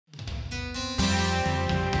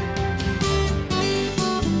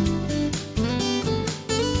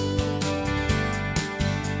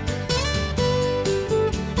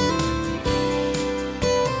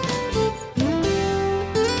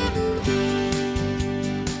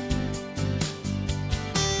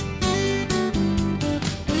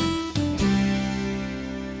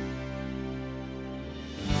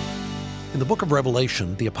book of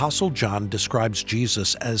Revelation, the Apostle John describes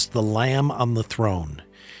Jesus as the Lamb on the throne.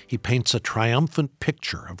 He paints a triumphant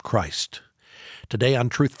picture of Christ. Today on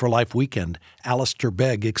Truth for Life Weekend, Alistair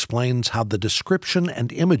Begg explains how the description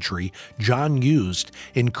and imagery John used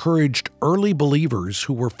encouraged early believers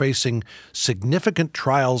who were facing significant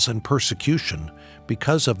trials and persecution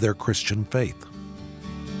because of their Christian faith.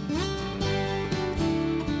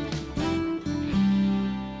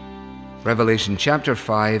 Revelation chapter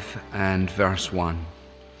 5 and verse 1.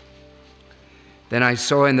 Then I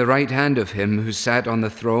saw in the right hand of him who sat on the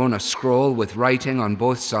throne a scroll with writing on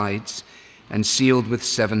both sides and sealed with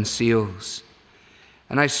 7 seals.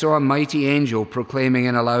 And I saw a mighty angel proclaiming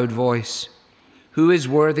in a loud voice, "Who is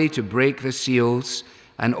worthy to break the seals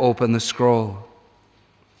and open the scroll?"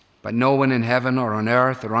 But no one in heaven or on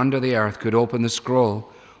earth or under the earth could open the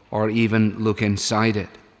scroll or even look inside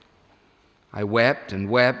it. I wept and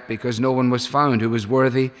wept because no one was found who was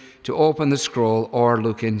worthy to open the scroll or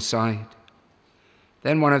look inside.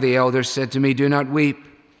 Then one of the elders said to me, "Do not weep.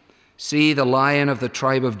 See, the Lion of the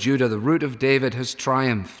tribe of Judah, the Root of David, has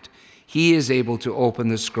triumphed. He is able to open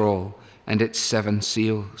the scroll and its 7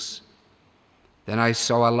 seals." Then I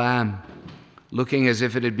saw a lamb, looking as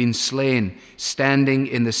if it had been slain, standing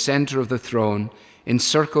in the center of the throne,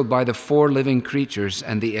 encircled by the 4 living creatures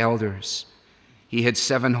and the elders. He had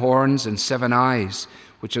 7 horns and 7 eyes,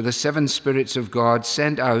 which are the 7 spirits of God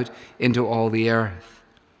sent out into all the earth.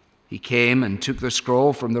 He came and took the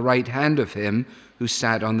scroll from the right hand of him who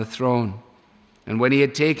sat on the throne. And when he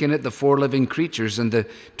had taken it, the 4 living creatures and the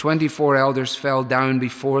 24 elders fell down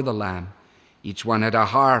before the Lamb. Each one had a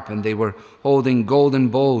harp, and they were holding golden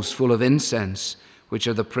bowls full of incense, which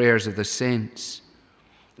are the prayers of the saints.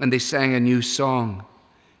 And they sang a new song.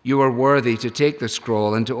 "You are worthy to take the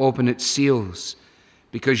scroll and to open its seals,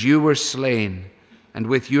 because you were slain, and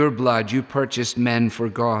with your blood you purchased men for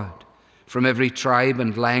God, from every tribe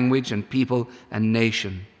and language and people and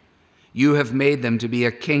nation. You have made them to be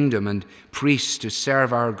a kingdom and priests to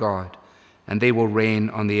serve our God, and they will reign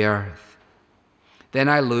on the earth." Then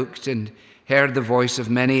I looked and heard the voice of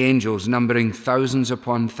many angels, numbering thousands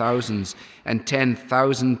upon thousands, and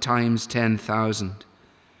 10,000 times 10,000.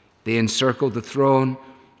 They encircled the throne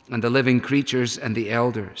and the living creatures and the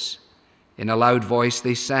elders. In a loud voice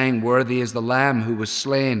they sang, "Worthy is the Lamb who was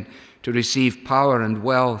slain to receive power and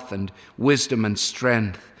wealth and wisdom and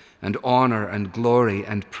strength and honor and glory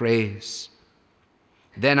and praise."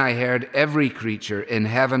 Then I heard every creature in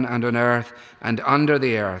heaven and on earth and under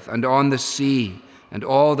the earth and on the sea and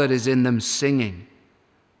all that is in them singing,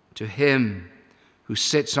 "To him who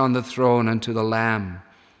sits on the throne and to the Lamb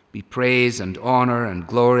be praise and honor and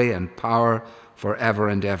glory and power forever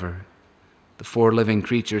and ever." The 4 living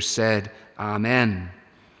creatures said, "Amen,"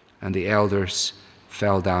 and the elders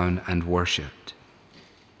fell down and worshipped.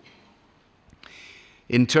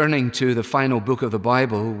 In turning to the final book of the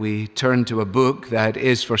Bible, we turn to a book that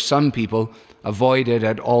is for some people avoided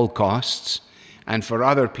at all costs, and for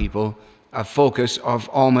other people a focus of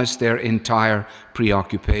almost their entire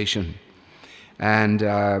preoccupation. And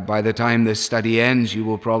by the time this study ends, you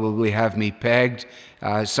will probably have me pegged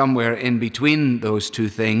somewhere in between those 2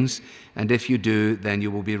 things, and if you do, then you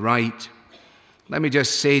will be right. Let me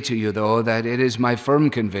just say to you, though, that it is my firm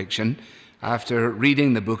conviction, after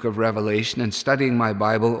reading the book of Revelation and studying my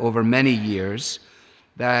Bible over many years,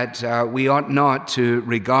 that we ought not to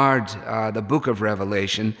regard the book of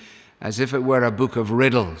Revelation as if it were a book of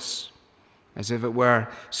riddles, as if it were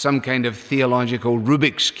some kind of theological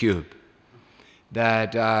Rubik's Cube,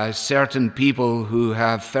 that certain people who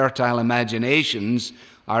have fertile imaginations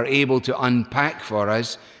are able to unpack for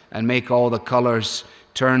us and make all the colors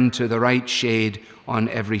turn to the right shade on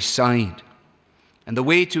every side. And the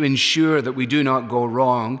way to ensure that we do not go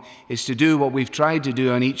wrong is to do what we've tried to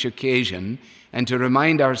do on each occasion, and to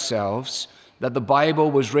remind ourselves that the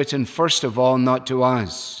Bible was written first of all not to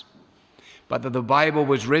us, but that the Bible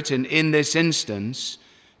was written in this instance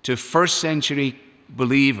to 1st century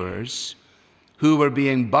believers who were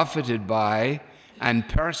being buffeted by and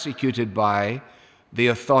persecuted by the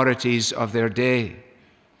authorities of their day.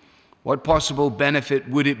 What possible benefit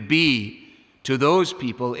would it be to those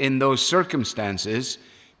people in those circumstances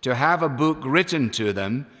to have a book written to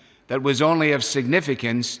them that was only of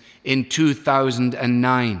significance in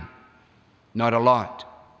 2009? Not a lot.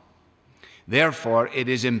 Therefore, it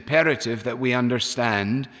is imperative that we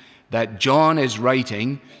understand that John is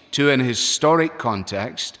writing to an historic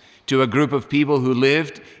context, to a group of people who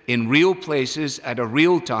lived in real places at a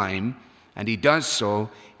real time, and he does so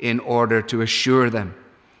in order to assure them.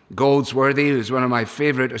 Goldsworthy, who's one of my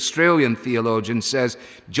favorite Australian theologians, says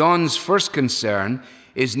John's first concern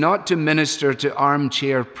is not to minister to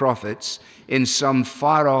armchair prophets in some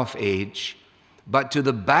far-off age, but to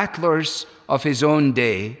the battlers of his own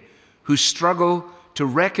day who struggle to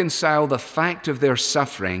reconcile the fact of their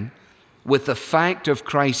suffering with the fact of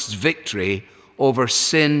Christ's victory over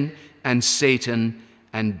sin and Satan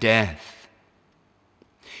and death.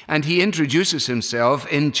 And he introduces himself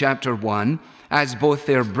in chapter 1 as both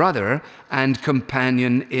their brother and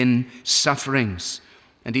companion in sufferings.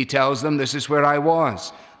 And he tells them, this is where I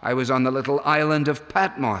was. I was on the little island of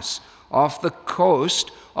Patmos, off the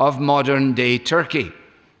coast of modern-day Turkey.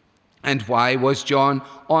 And why was John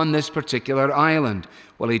on this particular island?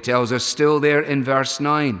 Well, he tells us still there in verse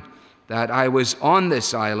 9, that I was on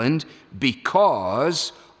this island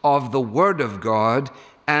because of the word of God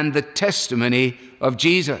and the testimony of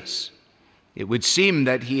Jesus. It would seem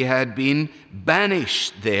that he had been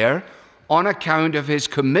banished there on account of his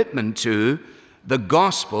commitment to the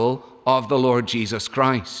gospel of the Lord Jesus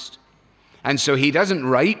Christ. And so he doesn't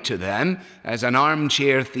write to them as an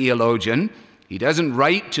armchair theologian. He doesn't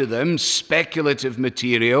write to them speculative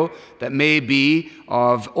material that may be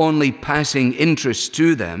of only passing interest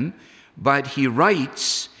to them, but he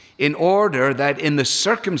writes in order that in the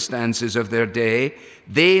circumstances of their day,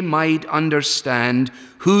 they might understand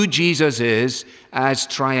who Jesus is as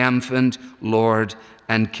triumphant Lord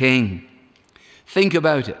and King. Think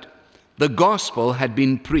about it. The gospel had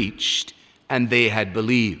been preached and they had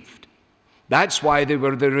believed. That's why they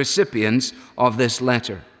were the recipients of this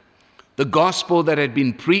letter. The gospel that had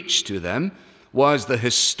been preached to them was the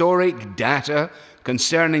historic data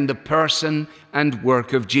concerning the person and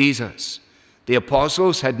work of Jesus. The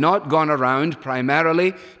apostles had not gone around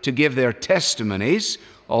primarily to give their testimonies,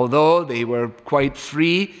 although they were quite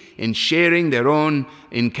free in sharing their own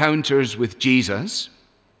encounters with Jesus,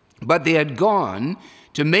 but they had gone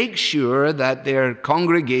to make sure that their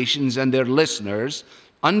congregations and their listeners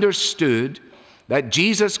understood that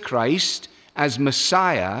Jesus Christ, as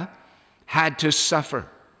Messiah, had to suffer.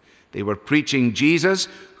 They were preaching Jesus,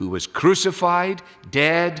 who was crucified,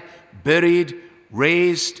 dead, buried,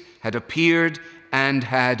 raised, had appeared, and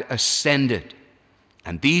had ascended.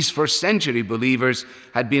 And these first-century believers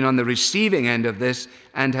had been on the receiving end of this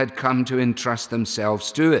and had come to entrust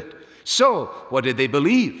themselves to it. So, what did they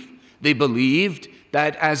believe? They believed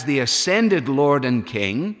that as the ascended Lord and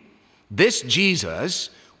King, this Jesus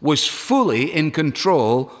was fully in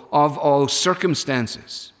control of all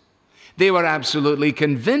circumstances. They were absolutely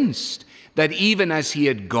convinced that even as he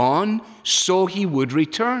had gone, so he would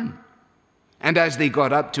return. And as they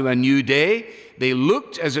got up to a new day, they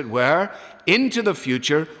looked, as it were, into the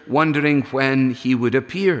future, wondering when he would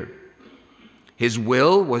appear. His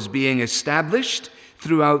will was being established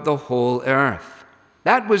throughout the whole earth.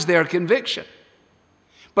 That was their conviction.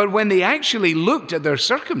 But when they actually looked at their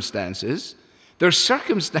circumstances were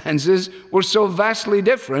so vastly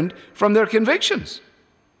different from their convictions.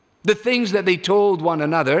 The things that they told one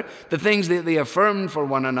another, the things that they affirmed for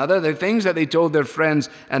one another, the things that they told their friends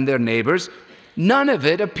and their neighbors, none of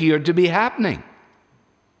it appeared to be happening.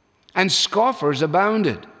 And scoffers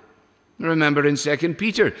abounded. Remember in 2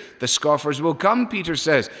 Peter, the scoffers will come, Peter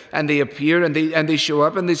says, and they appear and they show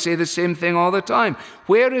up and they say the same thing all the time.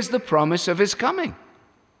 Where is the promise of his coming?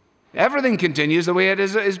 Everything continues the way it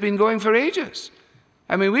has been going for ages.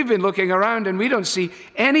 I mean, we've been looking around and we don't see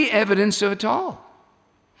any evidence of it all.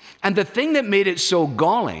 And the thing that made it so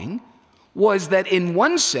galling was that in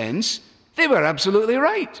one sense, they were absolutely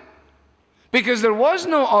right. Because there was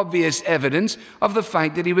no obvious evidence of the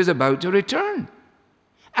fact that he was about to return.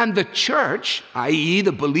 And the church, i.e.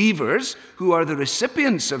 the believers who are the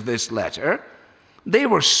recipients of this letter, they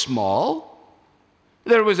were small.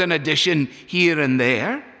 There was an addition here and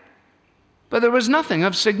there, but there was nothing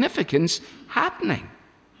of significance happening.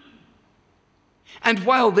 And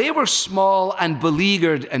while they were small and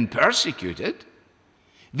beleaguered and persecuted,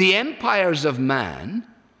 the empires of man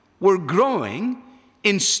were growing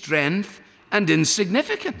in strength and in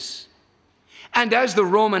significance. And as the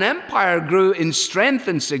Roman Empire grew in strength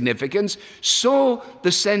and significance, so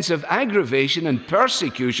the sense of aggravation and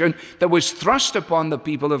persecution that was thrust upon the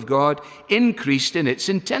people of God increased in its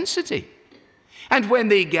intensity. And when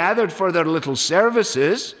they gathered for their little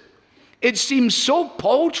services, it seemed so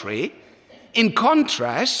paltry in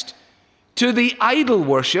contrast to the idol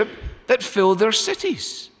worship that filled their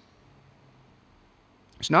cities.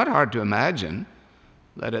 It's not hard to imagine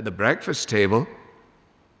that at the breakfast table,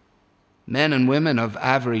 men and women of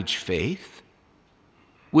average faith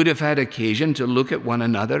would have had occasion to look at one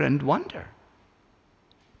another and wonder,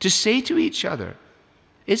 to say to each other,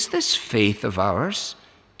 is this faith of ours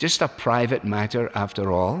just a private matter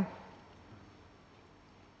after all?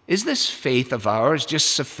 Is this faith of ours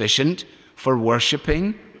just sufficient for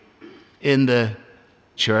worshiping in the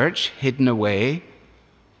church, hidden away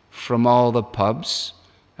from all the pubs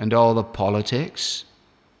and all the politics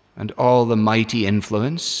and all the mighty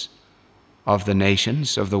influence of the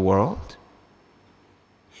nations of the world?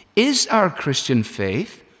 Is our Christian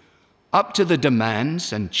faith up to the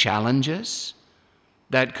demands and challenges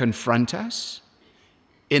that confront us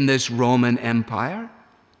in this Roman Empire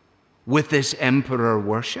with this emperor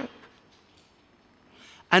worship?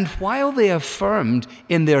 And while they affirmed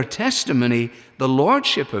in their testimony the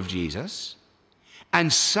lordship of Jesus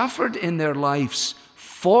and suffered in their lives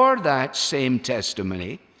for that same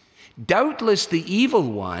testimony, doubtless the evil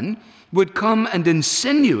one would come and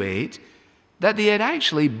insinuate that they had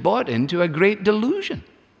actually bought into a great delusion,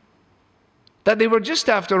 that they were just,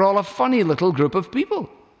 after all, a funny little group of people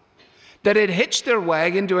that had hitched their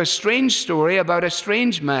wagon to a strange story about a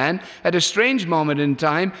strange man at a strange moment in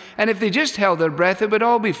time, and if they just held their breath, it would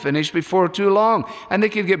all be finished before too long, and they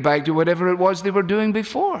could get back to whatever it was they were doing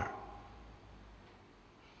before.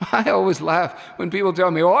 I always laugh when people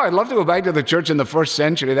tell me, oh, I'd love to go back to the church in the first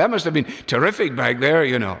century. That must have been terrific back there,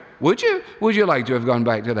 you know. Would you? Would you like to have gone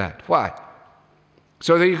back to that? Why?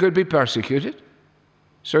 So that you could be persecuted?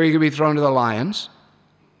 So you could be thrown to the lions?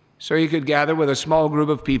 So you could gather with a small group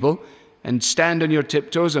of people and stand on your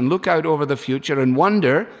tiptoes and look out over the future and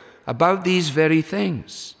wonder about these very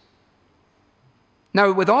things?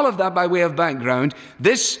 Now, with all of that by way of background,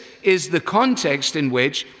 this is the context in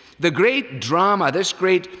which the great drama, this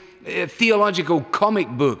great theological comic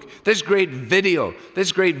book, this great video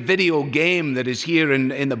game that is here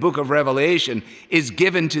in the book of Revelation is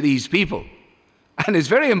given to these people. And it's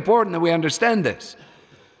very important that we understand this,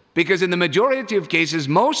 because in the majority of cases,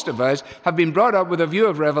 most of us have been brought up with a view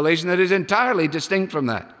of Revelation that is entirely distinct from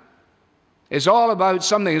that. It's all about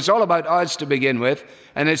something. It's all about us to begin with,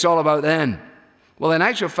 and it's all about them. Well, in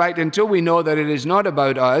actual fact, until we know that it is not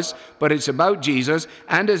about us, but it's about Jesus,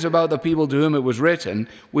 and is about the people to whom it was written,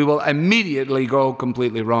 we will immediately go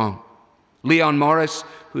completely wrong. Leon Morris,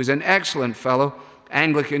 who's an excellent fellow,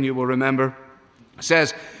 Anglican, you will remember,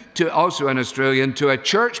 says, also an Australian, to a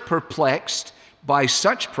church perplexed by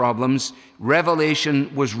such problems,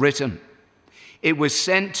 Revelation was written. It was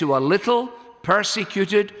sent to a little,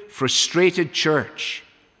 persecuted, frustrated church,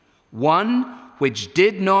 one which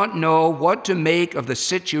did not know what to make of the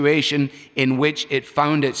situation in which it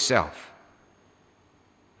found itself.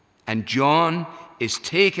 And John is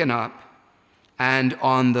taken up, and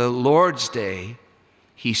on the Lord's day,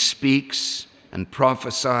 he speaks and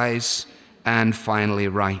prophesies and finally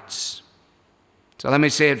writes. So let me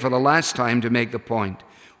say it for the last time to make the point.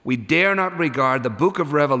 We dare not regard the book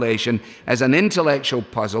of Revelation as an intellectual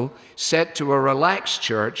puzzle set to a relaxed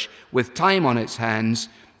church with time on its hands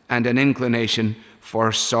and an inclination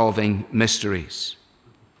for solving mysteries.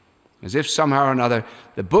 As if somehow or another,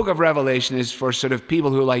 the book of Revelation is for sort of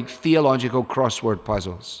people who like theological crossword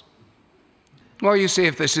puzzles. Well, you say,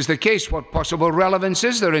 if this is the case, what possible relevance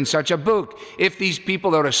is there in such a book? If these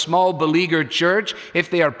people are a small, beleaguered church, if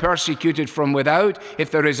they are persecuted from without, if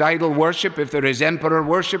there is idol worship, if there is emperor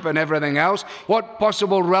worship and everything else, what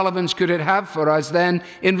possible relevance could it have for us then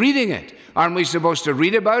in reading it? Aren't we supposed to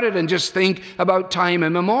read about it and just think about time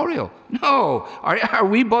immemorial? No. Are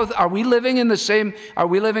we living in the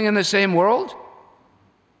same world?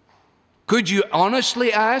 Could you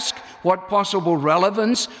honestly ask what possible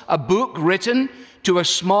relevance a book written to a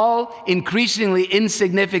small, increasingly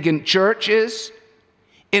insignificant church is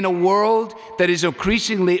in a world that is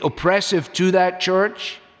increasingly oppressive to that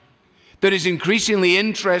church, that is increasingly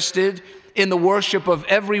interested in the worship of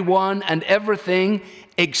everyone and everything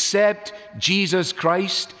except Jesus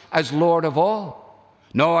Christ as Lord of all?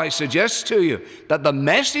 No, I suggest to you that the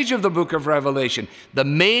message of the book of Revelation, the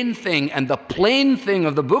main thing and the plain thing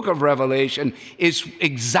of the book of Revelation, is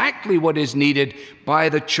exactly what is needed by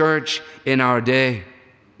the church in our day.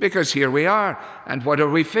 Because here we are, and what are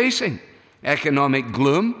we facing? Economic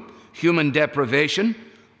gloom, human deprivation,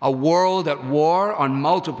 a world at war on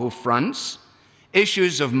multiple fronts,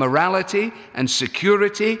 issues of morality and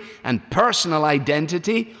security and personal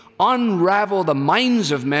identity unravel the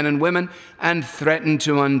minds of men and women and threaten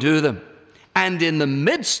to undo them. And in the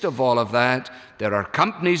midst of all of that, there are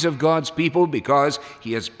companies of God's people because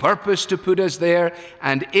He has purposed to put us there.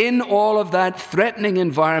 And in all of that threatening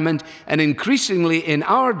environment, and increasingly in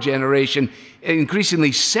our generation,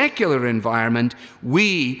 increasingly secular environment,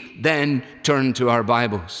 we then turn to our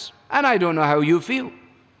Bibles. And I don't know how you feel,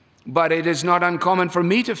 but it is not uncommon for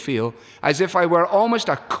me to feel as if I were almost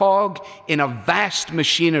a cog in a vast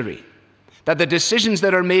machinery, that the decisions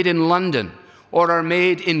that are made in London, or are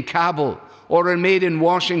made in Kabul, or are made in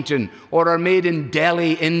Washington, or are made in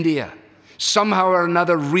Delhi, India, somehow or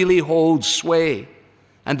another really holds sway,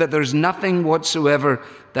 and that there's nothing whatsoever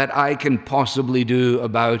that I can possibly do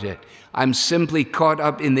about it. I'm simply caught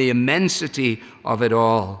up in the immensity of it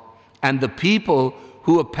all. And the people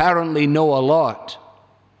who apparently know a lot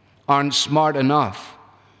aren't smart enough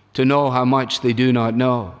to know how much they do not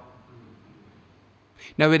know.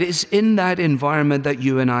 Now, it is in that environment that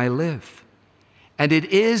you and I live. And it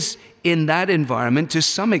is in that environment, to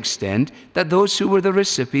some extent, that those who were the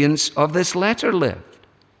recipients of this letter lived.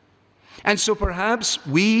 And so perhaps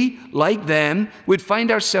we, like them, would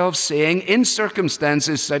find ourselves saying, in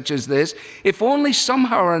circumstances such as this, if only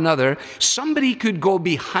somehow or another somebody could go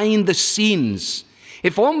behind the scenes,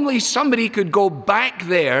 if only somebody could go back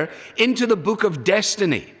there into the book of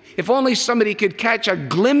destiny, if only somebody could catch a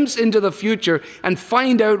glimpse into the future and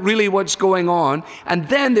find out really what's going on, and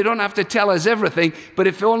then they don't have to tell us everything, but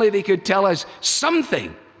if only they could tell us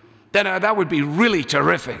something, then that would be really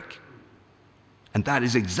terrific. And that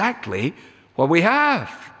is exactly what we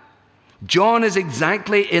have. John is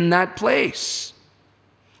exactly in that place.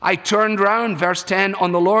 I turned round, verse 10,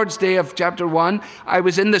 on the Lord's day of chapter 1, I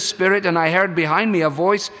was in the Spirit, and I heard behind me a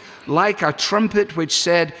voice like a trumpet which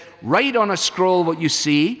said, write on a scroll what you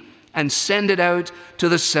see and send it out to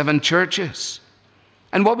the 7 churches.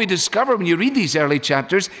 And what we discover when you read these early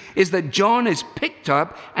chapters is that John is picked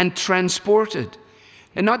up and transported,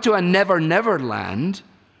 and not to a never, never land,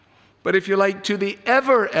 but if you like, to the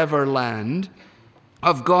ever, ever land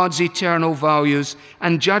of God's eternal values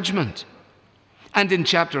and judgment. And in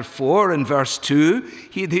chapter 4 and verse 2,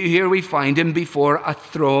 here we find him before a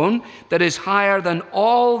throne that is higher than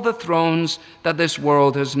all the thrones that this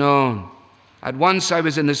world has known. At once I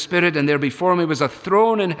was in the Spirit, and there before me was a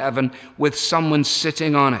throne in heaven with someone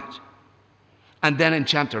sitting on it. And then in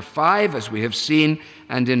chapter 5, as we have seen,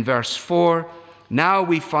 and in verse 4, now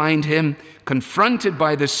we find him confronted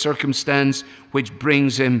by this circumstance which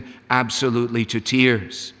brings him absolutely to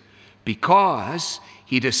tears, because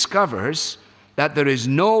he discovers that there is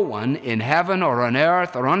no one in heaven or on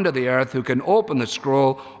earth or under the earth who can open the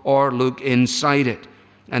scroll or look inside it.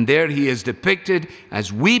 And there he is depicted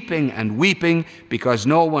as weeping and weeping because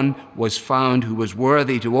no one was found who was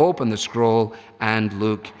worthy to open the scroll and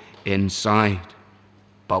look inside.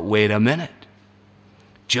 But wait a minute.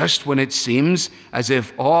 Just when it seems as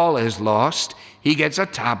if all is lost, he gets a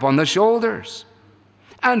tap on the shoulders.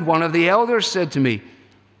 And one of the elders said to me,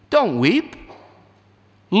 don't weep.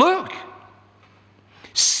 Look.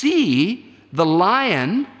 See, the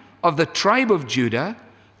Lion of the tribe of Judah,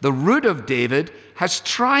 the Root of David, has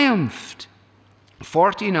triumphed.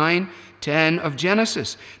 49:10 of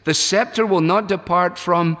Genesis. The scepter will not depart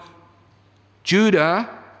from Judah,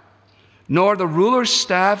 nor the ruler's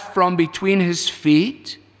staff from between his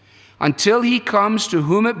feet, until he comes to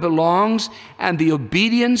whom it belongs, and the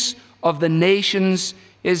obedience of the nations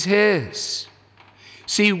is his.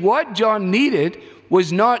 See, what John needed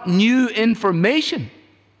was not new information,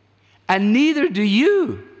 and neither do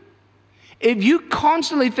you. If you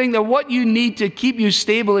constantly think that what you need to keep you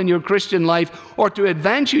stable in your Christian life or to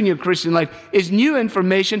advance you in your Christian life is new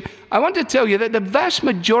information, I want to tell you that the vast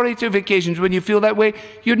majority of occasions when you feel that way,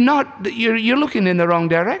 you're looking in the wrong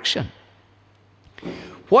direction.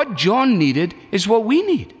 What John needed is what we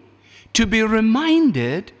need, to be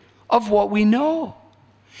reminded of what we know.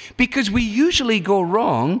 Because we usually go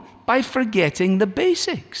wrong by forgetting the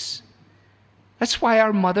basics. That's why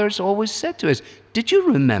our mothers always said to us, did you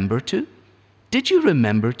remember to? Did you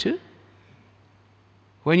remember to?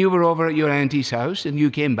 When you were over at your auntie's house and you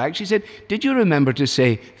came back, she said, did you remember to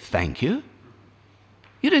say thank you?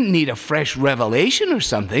 You didn't need a fresh revelation or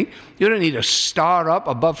something. You don't need a star up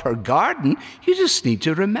above her garden. You just need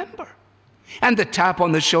to remember. And the tap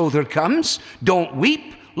on the shoulder comes. Don't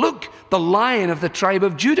weep. Look, the Lion of the tribe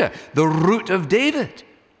of Judah, the Root of David.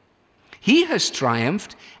 He has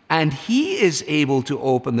triumphed, and he is able to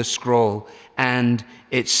open the scroll and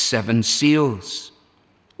its 7 seals.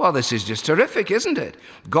 Well, this is just terrific, isn't it?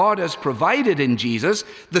 God has provided in Jesus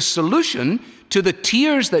the solution to the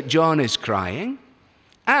tears that John is crying,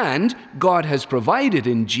 and God has provided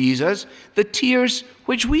in Jesus the tears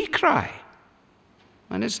which we cry.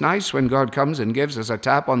 And it's nice when God comes and gives us a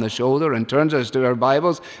tap on the shoulder and turns us to our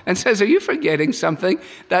Bibles and says, are you forgetting something?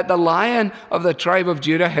 That the Lion of the tribe of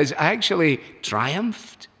Judah has actually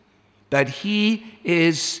triumphed? That he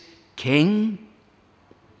is king?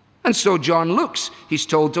 And so John looks. He's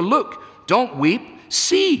told to look. Don't weep,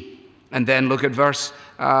 see. And then look at verse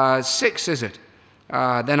 6, is it?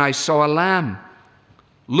 Then I saw a lamb,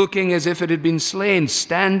 looking as if it had been slain,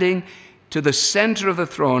 standing to the center of the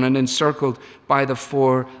throne and encircled by the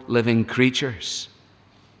 4 living creatures.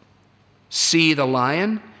 See the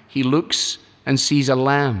lion? he looks and sees a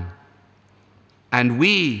lamb. And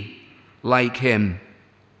we, like him,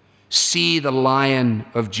 see the Lion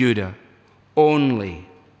of Judah only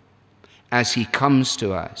as he comes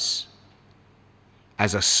to us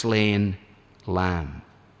as a slain lamb.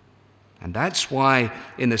 And that's why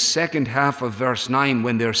in the second half of verse 9,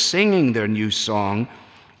 when they're singing their new song,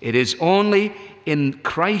 it is only in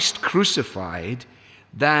Christ crucified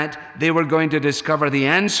that they were going to discover the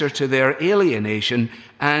answer to their alienation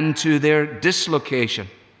and to their dislocation.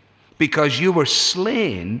 Because you were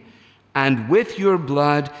slain, and with your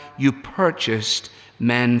blood you purchased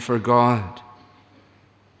men for God.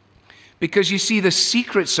 Because you see, the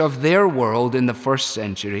secrets of their world in the first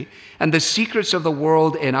century and the secrets of the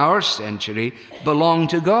world in our century belong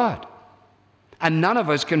to God. And none of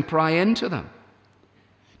us can pry into them.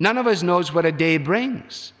 None of us knows what a day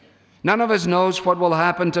brings. None of us knows what will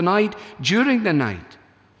happen tonight during the night.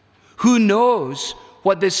 Who knows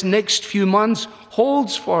what this next few months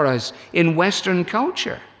holds for us in Western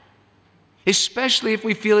culture? Especially if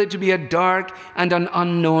we feel it to be a dark and an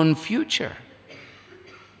unknown future.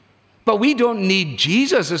 But we don't need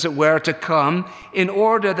Jesus, as it were, to come in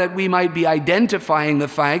order that we might be identifying the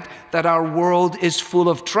fact that our world is full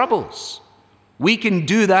of troubles. We can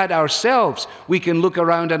do that ourselves. We can look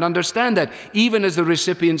around and understand that, even as the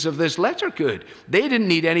recipients of this letter could. They didn't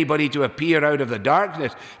need anybody to appear out of the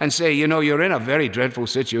darkness and say, you know, you're in a very dreadful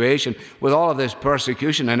situation with all of this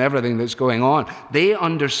persecution and everything that's going on. They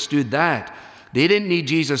understood that. They didn't need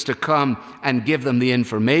Jesus to come and give them the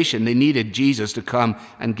information. They needed Jesus to come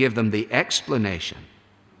and give them the explanation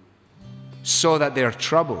so that their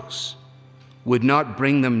troubles would not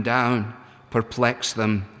bring them down, perplex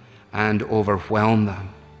them, and overwhelm them.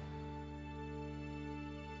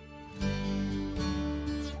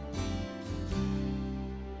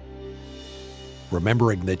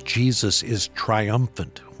 Remembering that Jesus is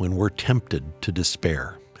triumphant when we're tempted to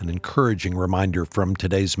despair. An encouraging reminder from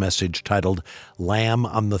today's message titled Lamb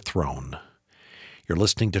on the Throne. You're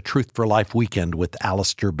listening to Truth for Life Weekend with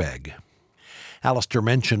Alistair Begg. Alistair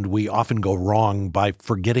mentioned we often go wrong by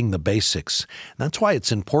forgetting the basics. That's why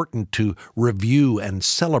it's important to review and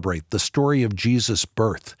celebrate the story of Jesus'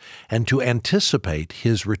 birth and to anticipate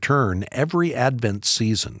his return every Advent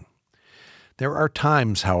season. There are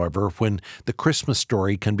times, however, when the Christmas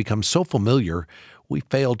story can become so familiar we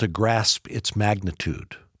fail to grasp its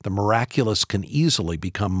magnitude. The miraculous can easily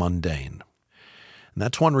become mundane. And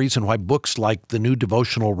that's one reason why books like the new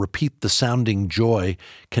devotional Repeat the Sounding Joy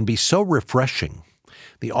can be so refreshing.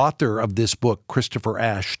 The author of this book, Christopher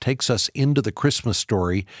Ashe, takes us into the Christmas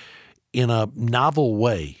story in a novel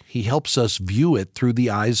way. He helps us view it through the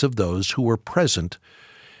eyes of those who were present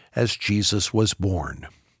as Jesus was born.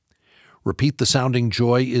 Repeat the Sounding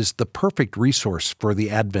Joy is the perfect resource for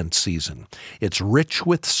the Advent season. It's rich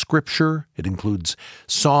with Scripture. It includes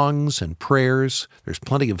songs and prayers. There's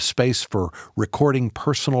plenty of space for recording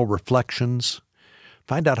personal reflections.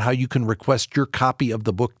 Find out how you can request your copy of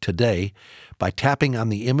the book today by tapping on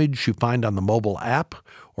the image you find on the mobile app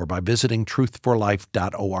or by visiting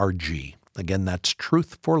truthforlife.org. Again, that's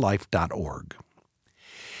truthforlife.org.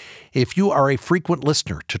 If you are a frequent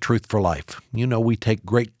listener to Truth for Life, you know we take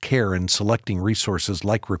great care in selecting resources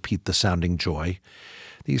like Repeat the Sounding Joy.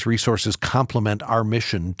 These resources complement our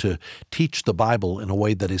mission to teach the Bible in a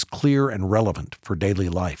way that is clear and relevant for daily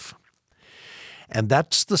life. And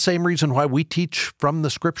that's the same reason why we teach from the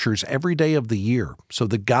Scriptures every day of the year, so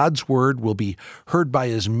that God's Word will be heard by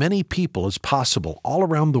as many people as possible all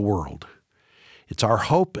around the world. It's our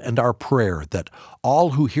hope and our prayer that all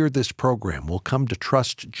who hear this program will come to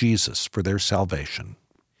trust Jesus for their salvation.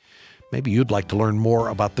 Maybe you'd like to learn more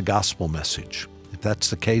about the gospel message. If that's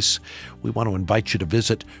the case, we want to invite you to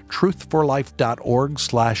visit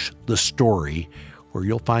truthforlife.org/thestory, where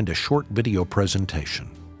you'll find a short video presentation.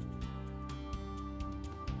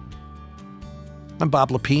 I'm Bob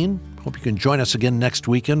Lepine. Hope you can join us again next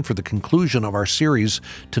weekend for the conclusion of our series,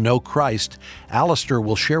 To Know Christ. Alistair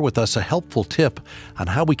will share with us a helpful tip on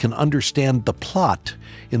how we can understand the plot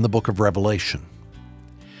in the book of Revelation.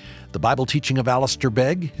 The Bible teaching of Alistair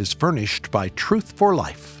Begg is furnished by Truth for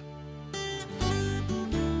Life,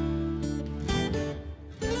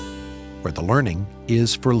 where the learning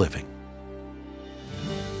is for living.